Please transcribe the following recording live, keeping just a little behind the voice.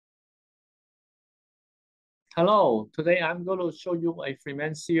Hello, today I'm going to show you a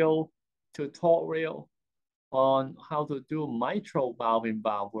 3Mensio tutorial on how to do mitral valve in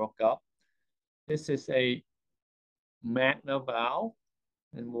valve workup. This is a Magna valve,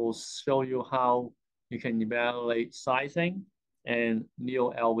 and we'll show you how you can evaluate sizing and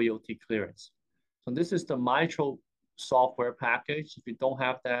neo-LVOT clearance. So this is the mitral software package. If you don't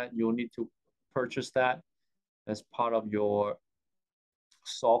have that, you'll need to purchase that as part of your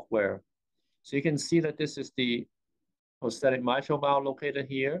software. So you can see that this is the prosthetic mitral valve located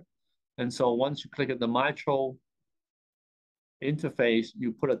here. And so once you click at the mitral interface,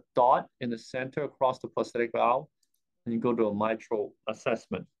 you put a dot in the center across the prosthetic valve, and you go to a mitral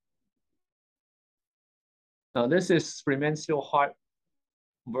assessment. Now this is 3Mensio Heart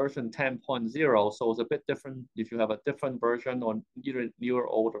version 10.0, so it's a bit different if you have a different version or either newer or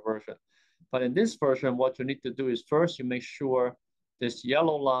older version. But in this version, what you need to do is first you make sure this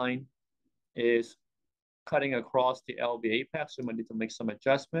yellow line is cutting across the LV apex, so you might need to make some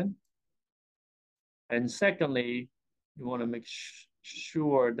adjustment. And secondly, you want to make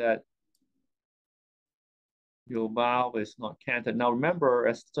sure that your valve is not canted. Now remember,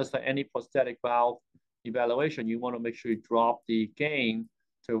 it's just like any prosthetic valve evaluation, you want to make sure you drop the gain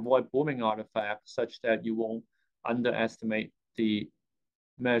to avoid booming artifacts such that you won't underestimate the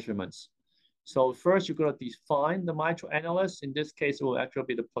measurements. So first you're going to define the mitral annulus. In this case, it will actually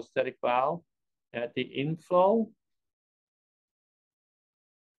be the prosthetic valve at the inflow.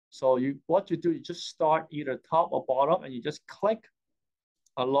 So what you do, you just start either top or bottom, and you just click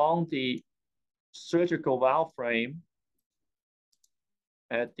along the surgical valve frame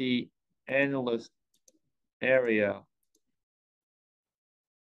at the annulus area.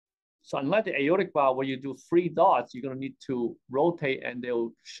 So unlike the aortic valve where you do 3 dots, you're going to need to rotate and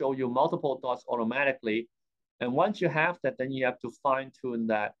they'll show you multiple dots automatically. And once you have that, then you have to fine tune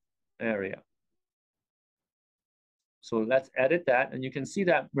that area. So let's edit that. And you can see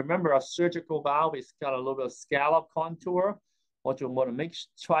that, remember, a surgical valve is got a little bit of scallop contour. What you want to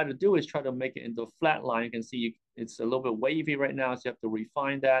try to do is try to make it into a flat line. You can see it's a little bit wavy right now, so you have to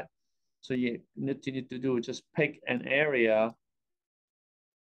refine that. So you need to do is just pick an area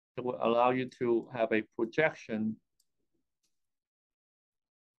that will allow you to have a projection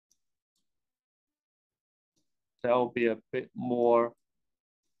that will be a bit more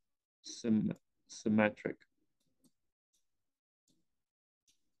symmetric.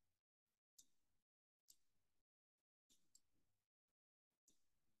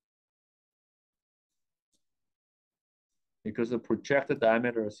 Because the projected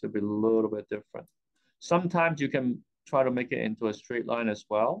diameter is going to be a little bit different. Sometimes you can try to make it into a straight line as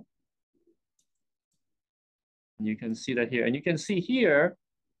well. And you can see that here. And you can see here,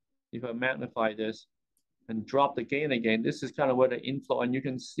 if I magnify this and drop the gain again, this is kind of where the inflow, and you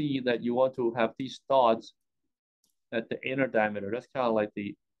can see that you want to have these dots at the inner diameter. That's kind of like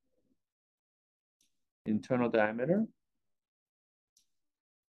the internal diameter.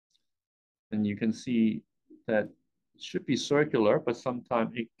 And you can see that it should be circular, but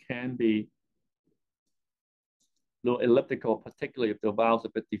sometimes it can be a little elliptical, particularly if the valve's a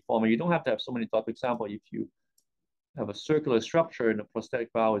bit deformed. You don't have to have so many dots. For example, if you have a circular structure in a prosthetic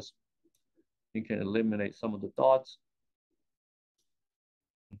valve, you can eliminate some of the dots.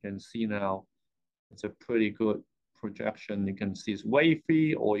 You can see now it's a pretty good projection. You can see it's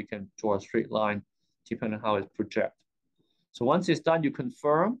wavy, or you can draw a straight line depending on how it's projected. So once it's done, you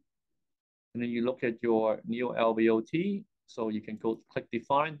confirm, and then you look at your neo-LVOT. So you can go click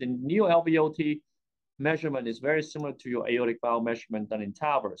define. The neo-LVOT measurement is very similar to your aortic valve measurement done in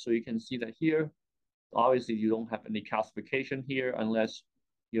TAVR. So you can see that here, obviously you don't have any calcification here unless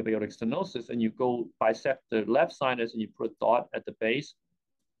you have aortic stenosis, and you go bisect the left sinus and you put a dot at the base.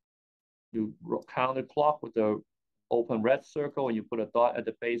 You counterclock with the open red circle, and you put a dot at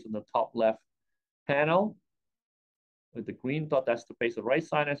the base on the top left panel. With the green dot, that's the base of right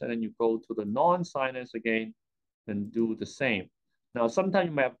sinus, and then you go to the non-sinus again and do the same. Now, sometimes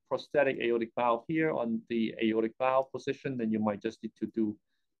you might have prosthetic aortic valve here on the aortic valve position, then you might just need to do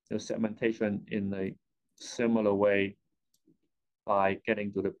the segmentation in a similar way by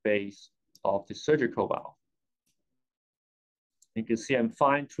getting to the base of the surgical valve. You can see I'm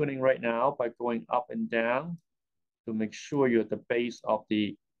fine tuning right now by going up and down to make sure you're at the base of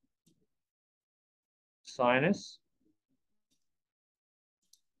the sinus.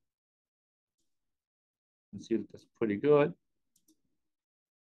 You can see that that's pretty good.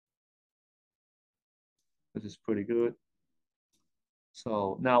 This is pretty good.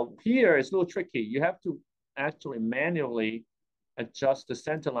 So now here it's a little tricky. You have to actually manually adjust the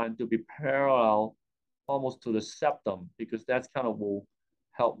center line to be parallel almost to the septum, because that's kind of will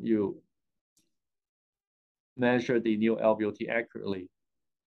help you measure the new LVOT accurately.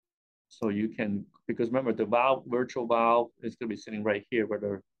 So you can, because remember the valve, virtual valve is going to be sitting right here where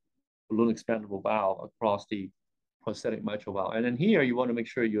the balloon expandable valve across the prosthetic mitral valve. And then here you want to make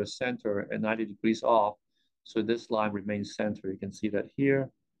sure your center at 90 degrees off. So this line remains center. You can see that here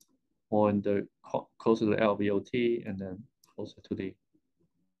on the closer to the LVOT and then closer to the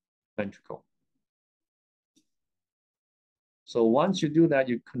ventricle. So once you do that,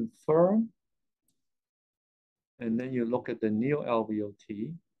 you confirm, and then you look at the new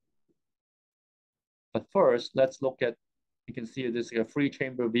LVOT. But first, let's look at, you can see this is a free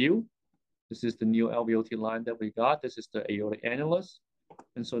chamber view. This is the new LVOT line that we got. This is the aortic annulus.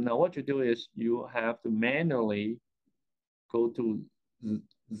 And so now what you do is you have to manually go to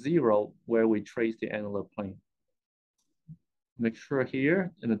 0 where we trace the annular plane. Make sure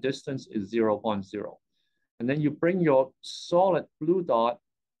here in the distance is 0.0. And then you bring your solid blue dot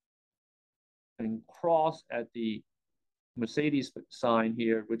and cross at the Mercedes sign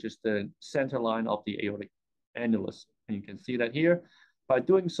here, which is the center line of the aortic annulus. And you can see that here. By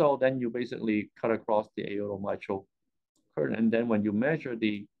doing so, then you basically cut across the aortomitral curtain. And then when you measure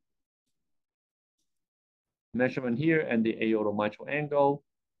the measurement here and the aortomitral angle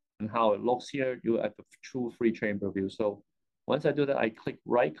and how it looks here, you have the true free chamber view. So once I do that, I click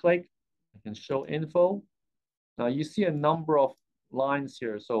right click, I can show info. Now you see a number of lines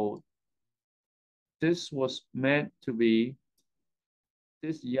here. So this was meant to be,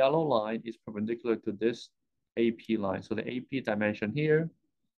 this yellow line is perpendicular to this AP line. So the AP dimension here,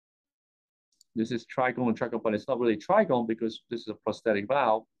 this is trigone and trigone, but it's not really trigone because this is a prosthetic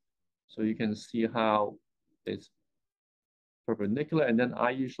valve. So you can see how it's perpendicular. And then I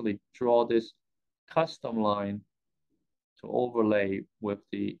usually draw this custom line to overlay with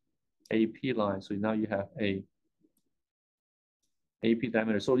the AP line. So now you have a AP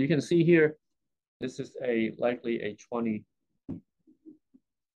diameter. So you can see here, this is likely a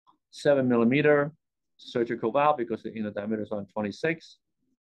 27 millimeter surgical valve because the inner diameter is on 26.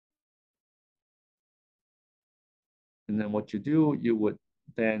 And then what you do, you would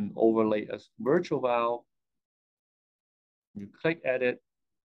then overlay a virtual valve. You click edit.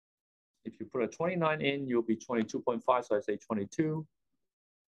 If you put a 29 in, you'll be 22.5. So I say 22.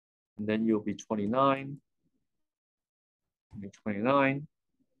 And then you'll be 29. 29.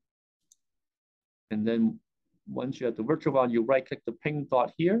 And then once you have the virtual valve, you right click the pink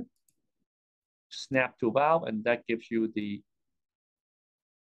dot here, snap to valve, and that gives you the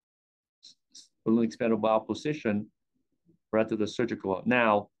balloon expandable valve position right to the surgical valve.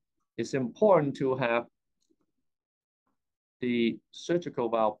 Now, it's important to have the surgical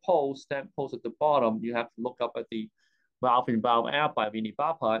valve post, stamp post at the bottom. You have to look up at the valve in valve app by Vinny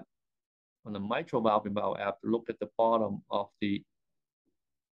Bapat on the mitral valve in valve app to look at the bottom of the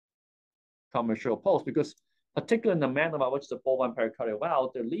commercial post, because particularly in the Magna valve, which is a bovine pericardial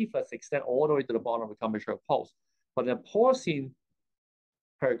valve, the leaflets extend all the way to the bottom of the commercial post. But in a porcine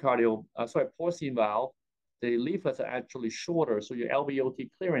porcine valve, the leaflets are actually shorter, so your LVOT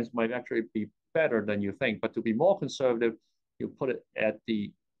clearance might actually be better than you think. But to be more conservative, you put it at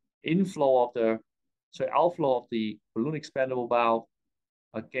the outflow of the balloon expandable valve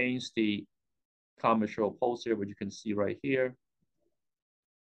against the commercial post here, which you can see right here.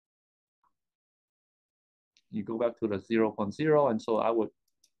 You go back to the 0.0, and so I would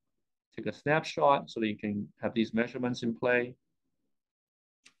take a snapshot so that you can have these measurements in play.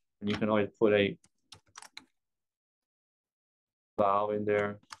 And you can always put a valve in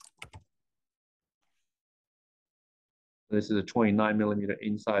there. This is a 29 millimeter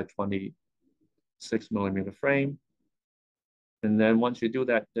inside 26 millimeter frame. And then once you do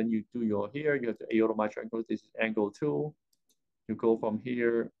that, then you do your here, you have the aortomitral angle. This is angle 2. You go from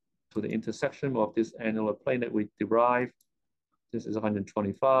here to the intersection of this annular plane that we derived. This is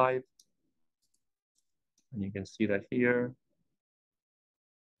 125. And you can see that here.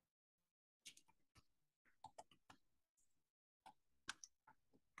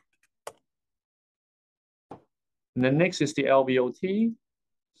 And then next is the LVOT.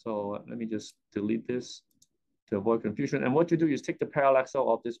 So let me just delete this to avoid confusion. And what you do is take the parallax out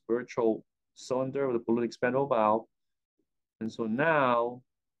of this virtual cylinder with the balloon expandable valve. And so now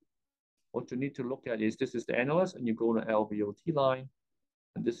what you need to look at is this is the annulus, and you go to LVOT line.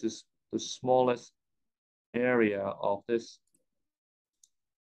 And this is the smallest area of this.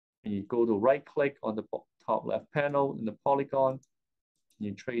 And you go to right click on the top left panel in the polygon. And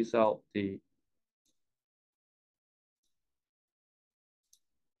you trace out the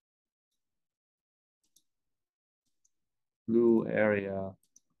blue area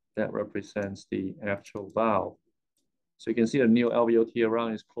that represents the actual valve. So you can see the new LVOT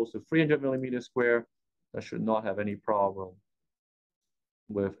around is close to 300 millimeters square. that should not have any problem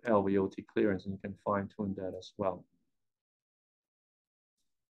with LVOT clearance, and you can fine tune that as well.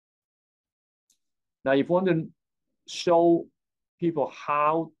 Now, if you want to show people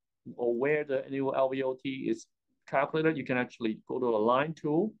how or where the new LVOT is calculated, you can actually go to a line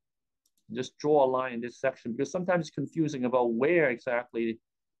tool, just draw a line in this section, because sometimes it's confusing about where exactly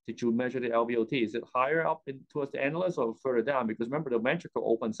did you measure the LVOT. Is it higher up towards the annulus or further down? Because remember, the ventricle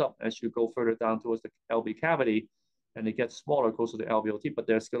opens up as you go further down towards the LV cavity, and it gets smaller close to the LVOT, but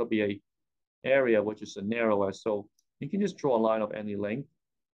there's going to be a area which is narrower. So you can just draw a line of any length.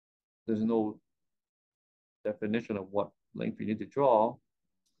 There's no definition of what length you need to draw.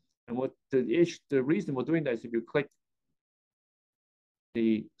 And what the reason we're doing that is if you click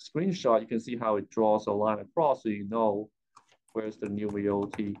the screenshot, you can see how it draws a line across, so you know where's the new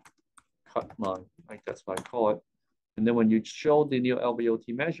VOT cut line. Like that's what I call it. And then when you show the new LVOT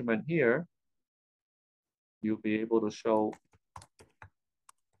measurement here, you'll be able to show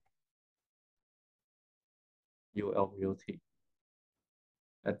your LVOT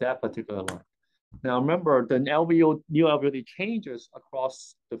at that particular line. Now remember, the new LVOT changes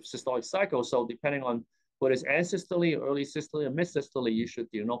across the systolic cycle. So depending on whether it's asystole, early systole, or mid-systole, you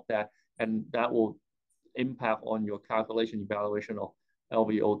should denote that, and that will impact on your calculation evaluation of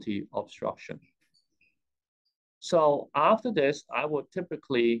LVOT obstruction. So after this, I would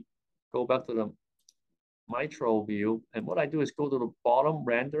typically go back to the mitral view, and what I do is go to the bottom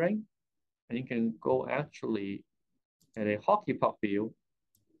rendering, and you can go actually at a hockey puck view.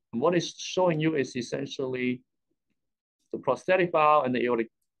 And what it's showing you is essentially the prosthetic valve and the aortic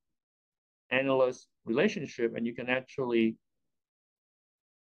annulus relationship, and you can actually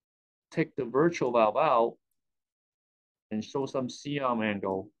take the virtual valve out and show some C-arm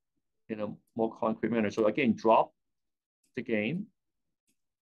angle in a more concrete manner. So again, drop the gain.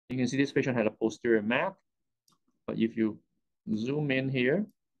 You can see this patient had a posterior MAC, but if you zoom in here,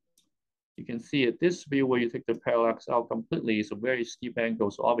 you can see at this view where you take the parallax out completely, it's a very steep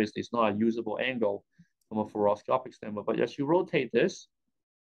angle. So obviously it's not a usable angle from a fluoroscopic standpoint. But as you rotate this,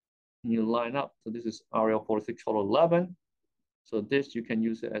 and you line up, so this is RL 46 total 11. So this you can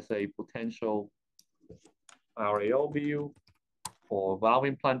use it as a potential RAO view for valve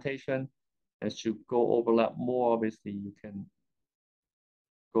implantation. As you go overlap more, obviously you can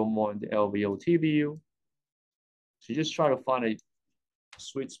go more in the LVOT view. So you just try to find a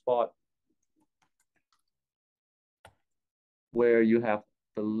sweet spot where you have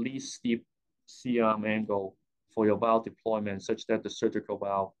the least steep C-arm angle for your valve deployment, such that the surgical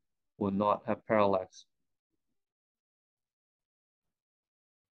valve will not have parallax.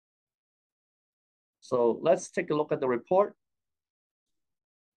 So let's take a look at the report.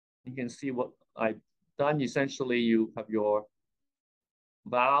 You can see what I've done. Essentially, you have your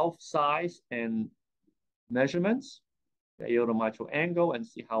valve size and measurements, the aortomitral angle, and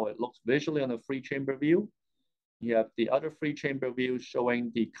see how it looks visually on a free chamber view. You have the other free chamber view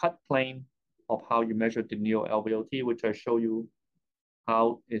showing the cut plane of how you measure the neo LVOT, which I show you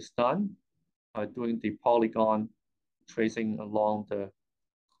how it's done, doing the polygon tracing along the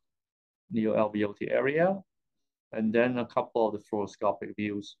neo LVOT area, and then a couple of the fluoroscopic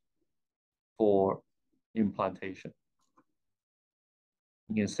views for implantation.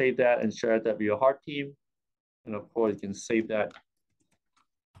 You can save that and share that with your heart team. And of course, you can save that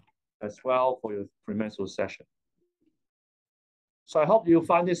as well for your 3Mensio session. So I hope you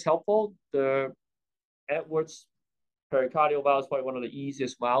find this helpful. The Edwards pericardial valve is probably one of the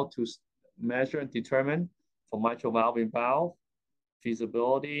easiest valves to measure and determine for mitral valve in valve,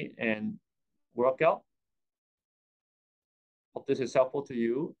 feasibility, and workout. Hope this is helpful to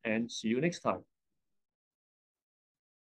you, and see you next time.